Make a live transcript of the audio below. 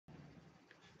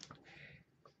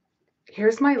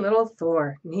Here's my little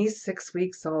Thor, and he's 6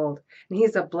 weeks old, and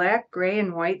he's a black, gray,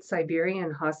 and white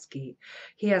Siberian Husky.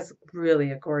 He has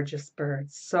really a gorgeous bird,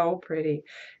 so pretty,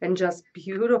 and just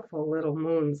beautiful little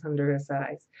moons under his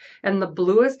eyes, and the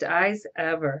bluest eyes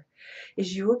ever.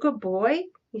 Is you a good boy?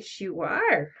 Yes, you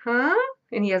are, huh?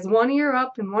 And he has one ear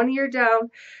up and one ear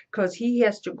down, 'cause he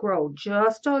has to grow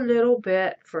just a little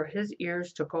bit for his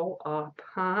ears to go up,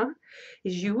 huh?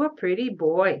 Is you a pretty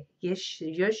boy? Yes,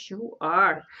 yes, you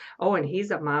are. Oh, and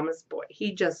he's a mama's boy.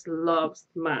 He just loves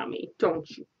mommy, don't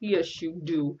you? Yes, you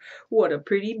do. What a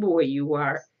pretty boy you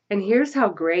are. And here's how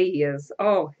gray he is.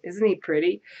 Oh, isn't he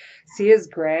pretty? See his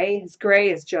gray? His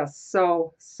gray is just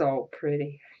so, so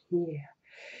pretty. Yeah,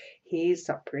 he's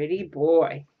a pretty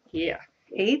boy. Yeah.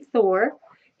 Hey, Thor.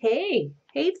 Hey,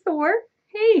 hey, Thor.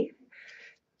 Hey,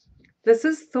 this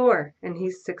is Thor, and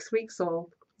he's 6 weeks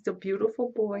old. He's a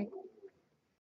beautiful boy.